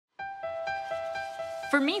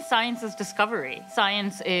For me, science is discovery.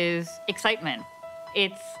 Science is excitement.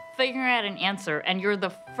 It's figuring out an answer, and you're the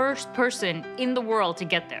first person in the world to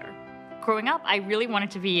get there. Growing up, I really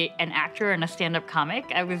wanted to be an actor and a stand-up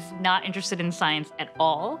comic. I was not interested in science at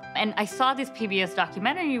all. And I saw this PBS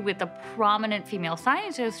documentary with a prominent female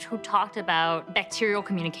scientist who talked about bacterial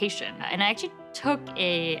communication. And I actually took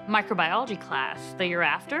a microbiology class the year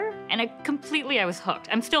after, and I was hooked.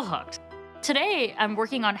 I'm still hooked. Today, I'm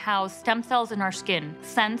working on how stem cells in our skin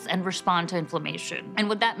sense and respond to inflammation, and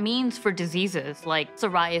what that means for diseases like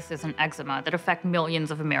psoriasis and eczema that affect millions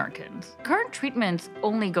of Americans. Current treatments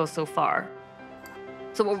only go so far.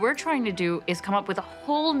 So what we're trying to do is come up with a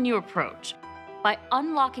whole new approach by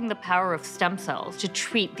unlocking the power of stem cells to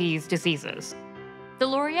treat these diseases. The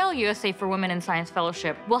L'Oreal USA for Women in Science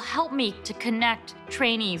Fellowship will help me to connect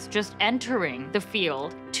trainees just entering the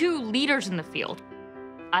field to leaders in the field.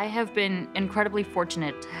 I have been incredibly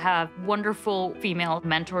fortunate to have wonderful female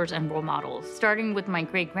mentors and role models, starting with my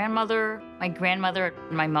great-grandmother, my grandmother,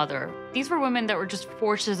 and my mother. These were women that were just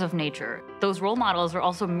forces of nature. Those role models are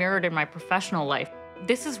also mirrored in my professional life.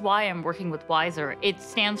 This is why I'm working with WISER. It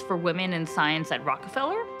stands for Women in Science at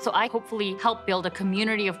Rockefeller. So I hopefully help build a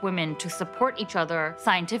community of women to support each other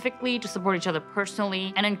scientifically, to support each other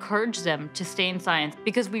personally, and encourage them to stay in science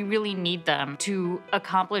because we really need them to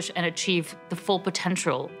accomplish and achieve the full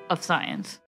potential of science.